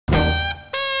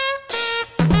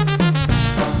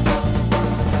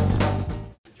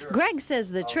Greg says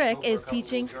the trick is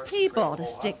teaching people to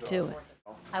stick to it.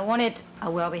 I wanted a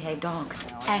well-behaved dog.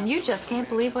 And you just can't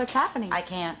believe what's happening. I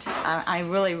can't. I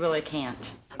really, really can't.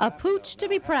 A pooch to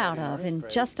be proud of in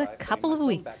just a couple of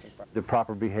weeks. The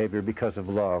proper behavior because of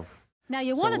love. Now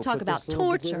you want to talk about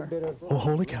torture. Oh,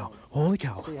 holy cow,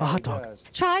 a hot dog.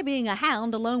 Try being a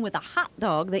hound alone with a hot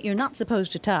dog that you're not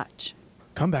supposed to touch.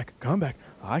 Come back.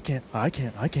 I can't.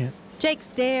 Jake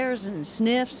stares and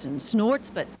sniffs and snorts,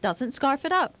 but doesn't scarf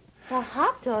it up. Well,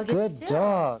 hot dog is Good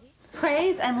dog.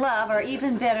 Praise and love are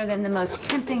even better than the most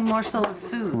tempting morsel of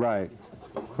food. Right.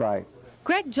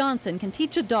 Greg Johnson can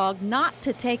teach a dog not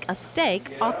to take a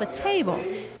steak off a table,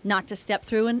 not to step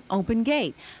through an open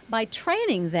gate, by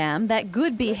training them that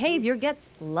good behavior gets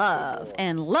love,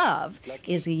 and love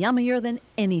is yummier than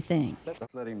anything. Let's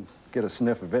let him get a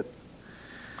sniff of it.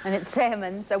 And it's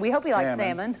salmon, so we hope he likes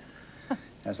salmon.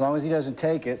 As long as he doesn't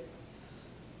take it.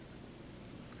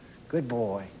 Good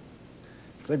boy.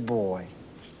 Good boy.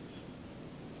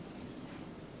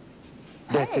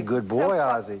 That's a good boy,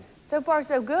 Ozzy. So far,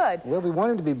 so good. Well, we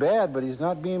want him to be bad, but he's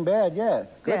not being bad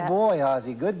yet. Good boy,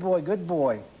 Ozzy. Good boy, good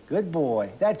boy. Good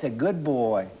boy. That's a good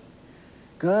boy.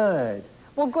 Good.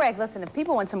 Well, Greg, listen, if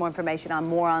people want some more information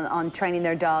on training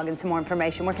their dog and some more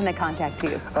information, where can they contact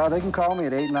you? They can call me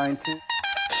at 892.